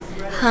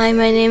Hi,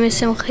 my name is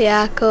Simcha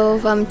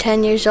Yaakov. I'm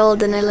 10 years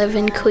old and I live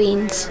in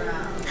Queens.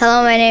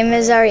 Hello, my name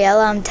is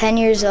Ariella. I'm 10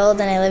 years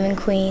old and I live in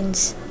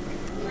Queens.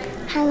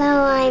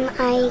 Hello, I'm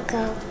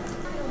Aiko.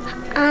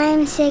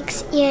 I'm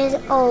 6 years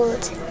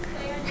old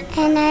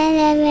and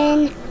I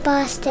live in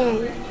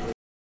Boston.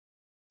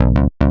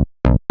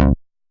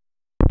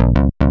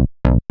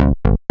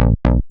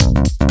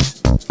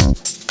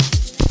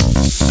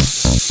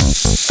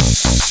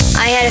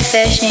 I had a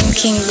fish named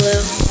King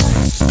Blue.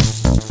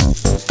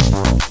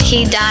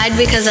 He died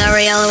because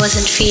Ariella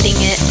wasn't feeding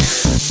it.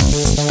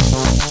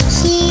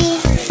 He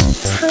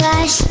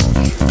flushed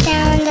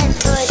down the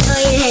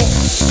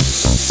toilet.